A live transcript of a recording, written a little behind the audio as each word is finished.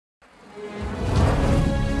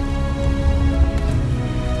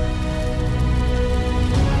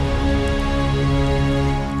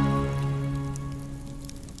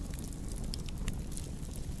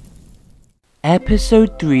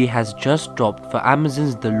Episode 3 has just dropped for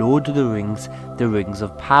Amazon's The Lord of the Rings, The Rings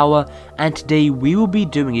of Power, and today we will be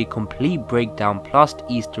doing a complete breakdown plus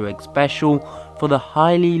Easter egg special for the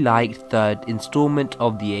highly liked third installment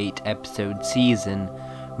of the 8 episode season.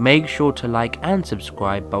 Make sure to like and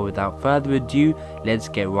subscribe, but without further ado, let's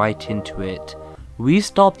get right into it. We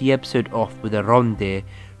start the episode off with Arondir,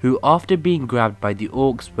 who after being grabbed by the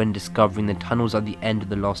orcs when discovering the tunnels at the end of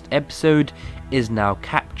the last episode, is now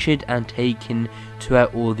captured and taken to where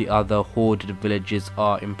all the other hoarded villagers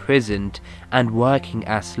are imprisoned and working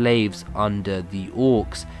as slaves under the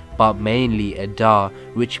orcs, but mainly Adar,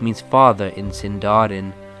 which means father in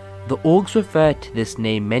Sindarin. The orcs refer to this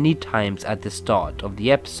name many times at the start of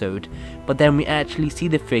the episode, but then we actually see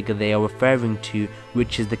the figure they are referring to,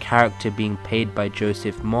 which is the character being played by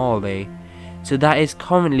Joseph Marley. So that is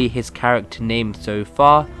currently his character name so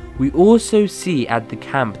far. We also see at the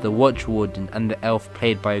camp the Watchwarden and the elf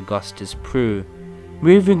played by Augustus Prue.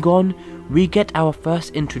 Moving on, we get our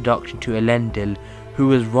first introduction to Elendil, who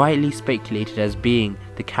was rightly speculated as being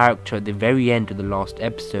the character at the very end of the last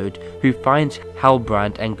episode who finds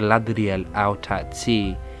Halbrand and Galadriel out at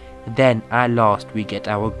sea. Then at last we get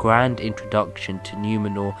our grand introduction to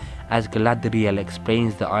Numenor as Galadriel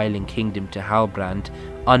explains the island kingdom to Halbrand,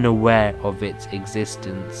 unaware of its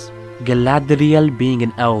existence. Galadriel, being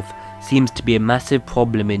an elf, seems to be a massive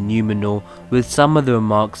problem in Numenor, with some of the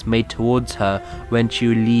remarks made towards her when she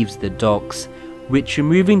leaves the docks, which,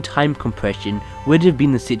 removing time compression, would have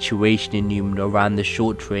been the situation in Numenor around the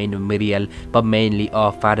short reign of Miriel, but mainly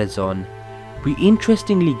Ar-Pharazôn. We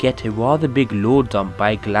interestingly get a rather big lore dump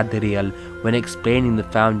by Galadriel when explaining the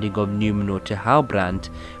founding of Numenor to Halbrand,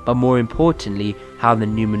 but more importantly how the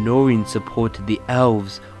Númenóreans supported the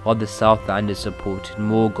elves while the Southlanders supported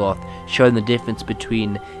Morgoth, showing the difference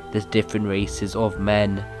between the different races of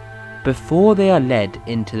men. Before they are led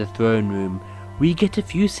into the throne room, we get a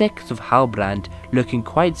few seconds of Halbrand looking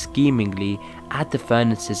quite schemingly at the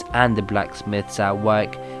furnaces and the blacksmiths at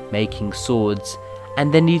work making swords,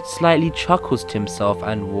 and then he slightly chuckles to himself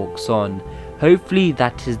and walks on. Hopefully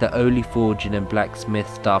that is the only forging and blacksmith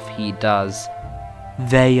stuff he does.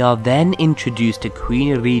 They are then introduced to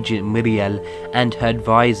Queen Regent Miriel and her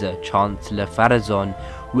advisor Chancellor Pharazôn,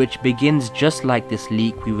 which begins just like this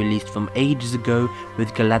leak we released from ages ago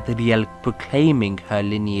with Galadriel proclaiming her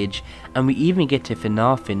lineage, and we even get a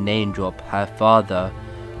Finarfin name drop her father.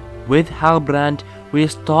 With Halbrand, we are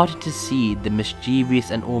starting to see the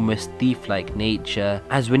mischievous and almost thief-like nature,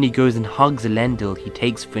 as when he goes and hugs Elendil, he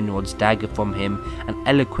takes Finrod's dagger from him and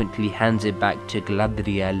eloquently hands it back to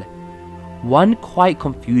Galadriel. One quite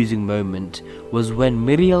confusing moment was when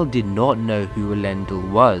Miriel did not know who Elendil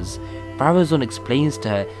was. Pharazôn explains to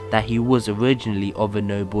her that he was originally of a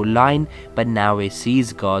noble line, but now a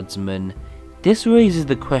Seas Guardsman. This raises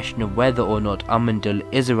the question of whether or not Amundil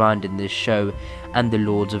is around in this show and the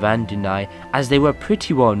Lords of Andunai, as they were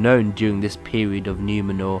pretty well known during this period of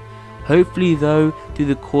Numenor. Hopefully though, through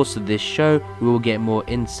the course of this show, we will get more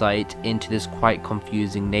insight into this quite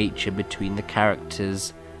confusing nature between the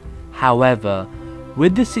characters. However,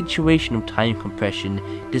 with the situation of time compression,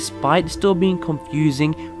 despite still being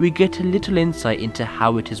confusing, we get a little insight into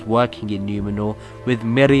how it is working in Numenor, with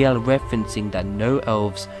Miriel referencing that no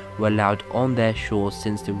elves were allowed on their shores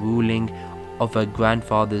since the ruling of her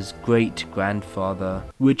grandfather's great-grandfather,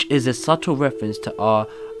 which is a subtle reference to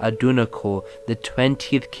Ar-Adunakor, the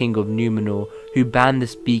 20th king of Numenor, who banned the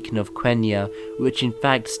speaking of Quenya, which in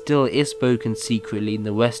fact still is spoken secretly in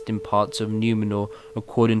the western parts of Numenor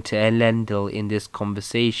according to Elendil in this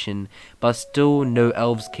conversation, but still no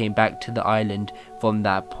elves came back to the island from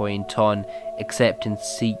that point on, except in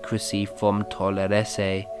secrecy from Tol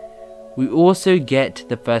Eressë. We also get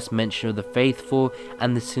the first mention of the faithful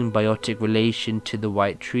and the symbiotic relation to the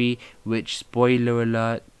White Tree, which, spoiler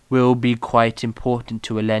alert, will be quite important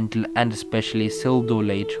to Elendil and especially Isildur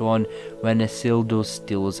later on when Isildur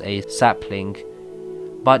steals a sapling.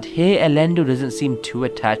 But here Elendil doesn't seem too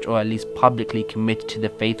attached, or at least publicly committed to the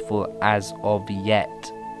faithful as of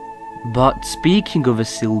yet. But speaking of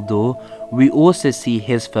Isildur, we also see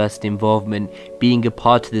his first involvement being a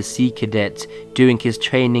part of the Sea Cadets doing his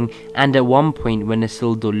training, and at one point when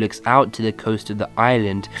Isildur looks out to the coast of the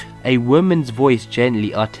island, a woman's voice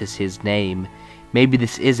gently utters his name. Maybe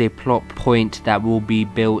this is a plot point that will be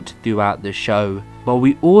built throughout the show. But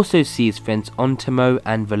we also see his friends Ontamo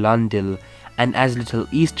and Volundil, and as a little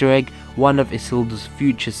Easter egg, one of Isildur's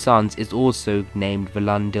future sons is also named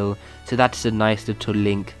Volundil, so that is a nice little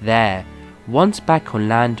link there. Once back on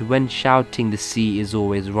land, when shouting the sea is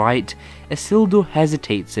always right, Isildur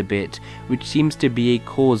hesitates a bit, which seems to be a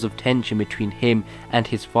cause of tension between him and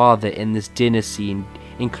his father in this dinner scene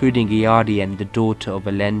including Iarien, the daughter of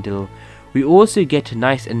Elendil. We also get a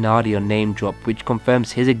nice Anarion name drop which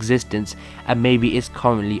confirms his existence and maybe is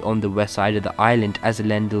currently on the west side of the island, as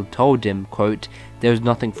Elendil told him, quote, "There is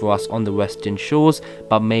nothing for us on the western shores,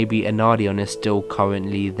 but maybe Anarion is still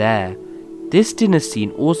currently there." This dinner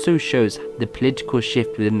scene also shows the political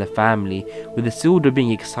shift within the family, with Isildur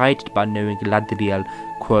being excited about knowing Galadriel,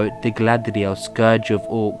 quote, "the Galadriel, scourge of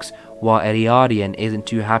orcs," while Iarien isn't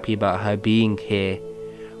too happy about her being here.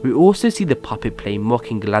 We also see the puppet play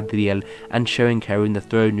mocking Galadriel and showing her in the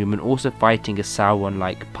throne room and also fighting a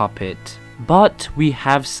Sauron-like puppet. But we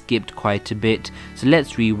have skipped quite a bit, so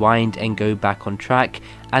let's rewind and go back on track,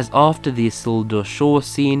 as after the Isildur shore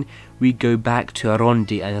scene, we go back to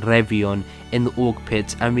Arondi and Revion in the orc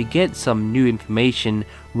pits, and we get some new information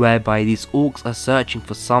whereby these orcs are searching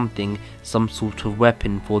for something, some sort of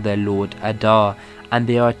weapon for their lord Adar, and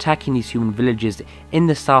they are attacking these human villages in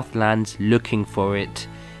the Southlands looking for it.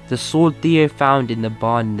 The sword Theo found in the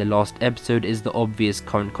barn in the last episode is the obvious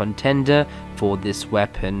current contender for this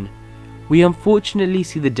weapon. We unfortunately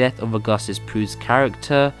see the death of Augustus Prue's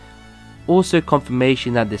character, also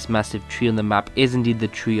confirmation that this massive tree on the map is indeed the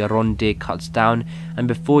tree Arondir cuts down, and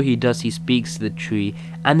before he does he speaks to the tree,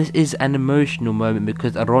 and this is an emotional moment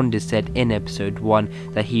because Arondir said in episode 1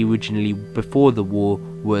 that he originally, before the war,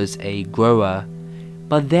 was a grower.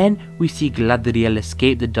 But then we see Galadriel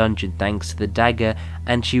escape the dungeon thanks to the dagger,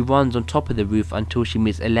 and she runs on top of the roof until she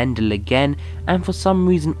meets Elendil again and for some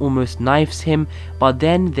reason almost knifes him, but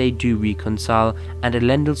then they do reconcile and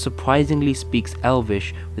Elendil surprisingly speaks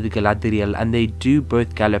Elvish with Galadriel and they do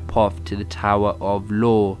both gallop off to the Tower of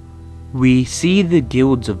Lore. We see the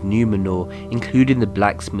guilds of Numenor, including the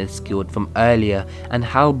blacksmith's guild from earlier, and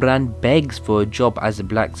Halbrand begs for a job as a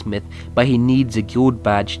blacksmith, but he needs a guild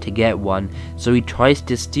badge to get one, so he tries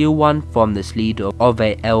to steal one from this leader of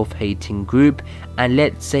a elf-hating group, and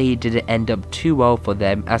let's say it didn't end up too well for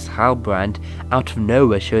them, as Halbrand out of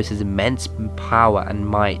nowhere shows his immense power and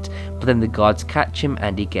might, but then the guards catch him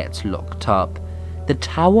and he gets locked up. The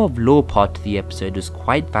Tower of Lore part of the episode was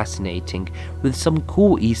quite fascinating, with some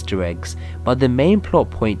cool Easter eggs, but the main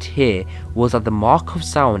plot point here was that the Mark of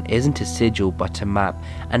Sauron isn't a sigil but a map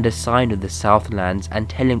and a sign of the Southlands, and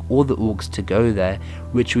telling all the orcs to go there,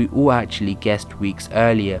 which we all actually guessed weeks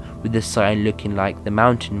earlier, with the sign looking like the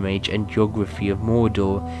mountain range and geography of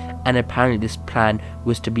Mordor, and apparently this plan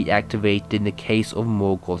was to be activated in the case of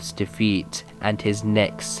Morgoth's defeat and his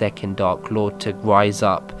next second Dark Lord to rise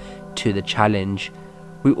up to the challenge.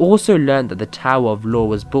 We also learned that the Tower of Lore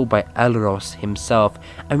was built by Elros himself,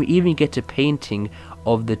 and we even get a painting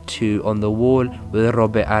of the two on the wall, with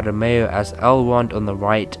Robert Arameo as Elrond on the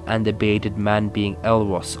right and the bearded man being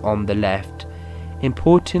Elros on the left.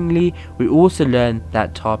 Importantly, we also learned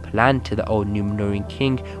that Tar-Palantir, the old Numenorean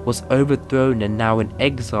king, was overthrown and now in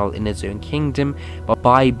exile in his own kingdom, but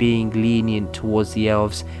by being lenient towards the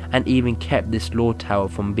elves, and even kept this lore tower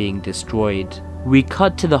from being destroyed. We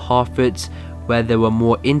cut to the Harfoots, where there were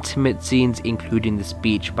more intimate scenes, including the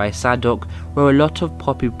speech by Sadok, where a lot of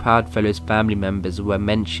Poppy Proudfellow's family members were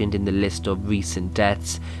mentioned in the list of recent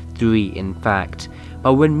deaths, 3 in fact.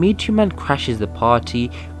 But when Meteor Man crashes the party,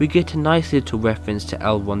 we get a nice little reference to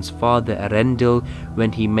Elrond's father Arendil,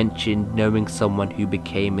 when he mentioned knowing someone who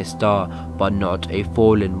became a star, but not a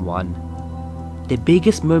fallen one. The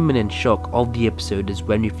biggest moment and shock of the episode is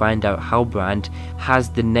when we find out Halbrand has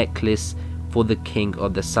the necklace for the King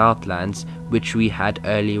of the Southlands, which we had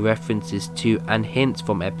early references to and hints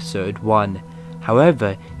from episode 1.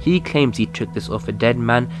 However, he claims he took this off a dead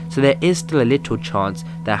man, so there is still a little chance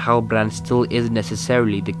that Halbrand still isn't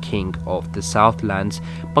necessarily the King of the Southlands,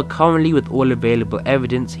 but currently with all available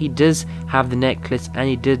evidence he does have the necklace, and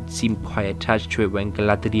he did seem quite attached to it when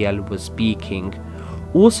Galadriel was speaking.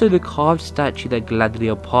 Also, the carved statue that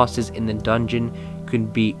Galadriel passes in the dungeon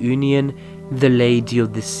could be Union, the Lady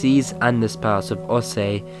of the Seas and the Spouse of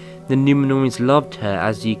Ossé. The Numenoreans loved her,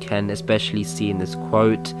 as you can especially see in this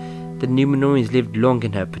quote. The Numenoreans lived long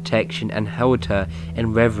in her protection and held her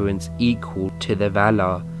in reverence equal to the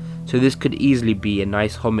Valar, so this could easily be a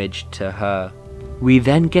nice homage to her. We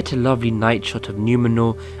then get a lovely night shot of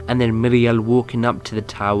Numenor and then Miriel walking up to the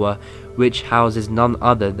tower, which houses none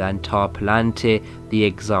other than Tar-Palantir, the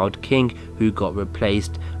exiled king who got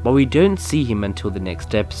replaced, but we don't see him until the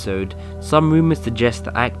next episode. Some rumours suggest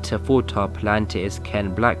the actor for Tar-Palantir is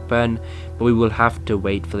Ken Blackburn, but we will have to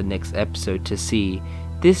wait for the next episode to see.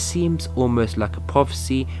 This seems almost like a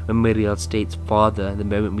prophecy when Miriel states father the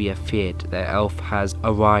moment we have feared their elf has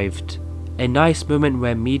arrived. A nice moment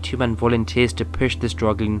where Meteor Man volunteers to push the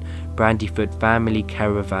struggling Brandyfoot family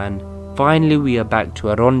caravan. Finally, we are back to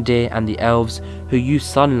Aronde and the elves, who use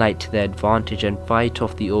sunlight to their advantage and fight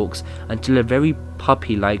off the orcs until a very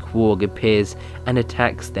puppy-like warg appears and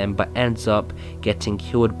attacks them, but ends up getting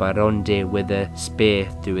killed by Aronde with a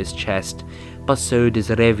spear through his chest. But so does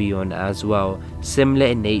Revion as well, similar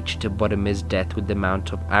in nature to Boromir's death with the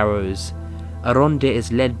mount of arrows. Aronde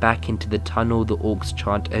is led back into the tunnel. The orcs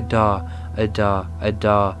chant Adar, Adar,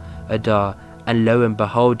 Adar, Adar, and lo and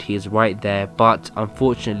behold, he is right there, but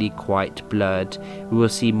unfortunately quite blurred. We will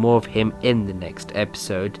see more of him in the next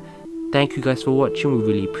episode. Thank you guys for watching, we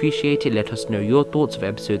really appreciate it. Let us know your thoughts of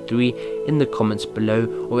episode 3 in the comments below,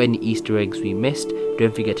 or any Easter eggs we missed.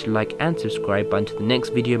 Don't forget to like and subscribe. Until the next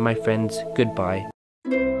video, my friends, goodbye.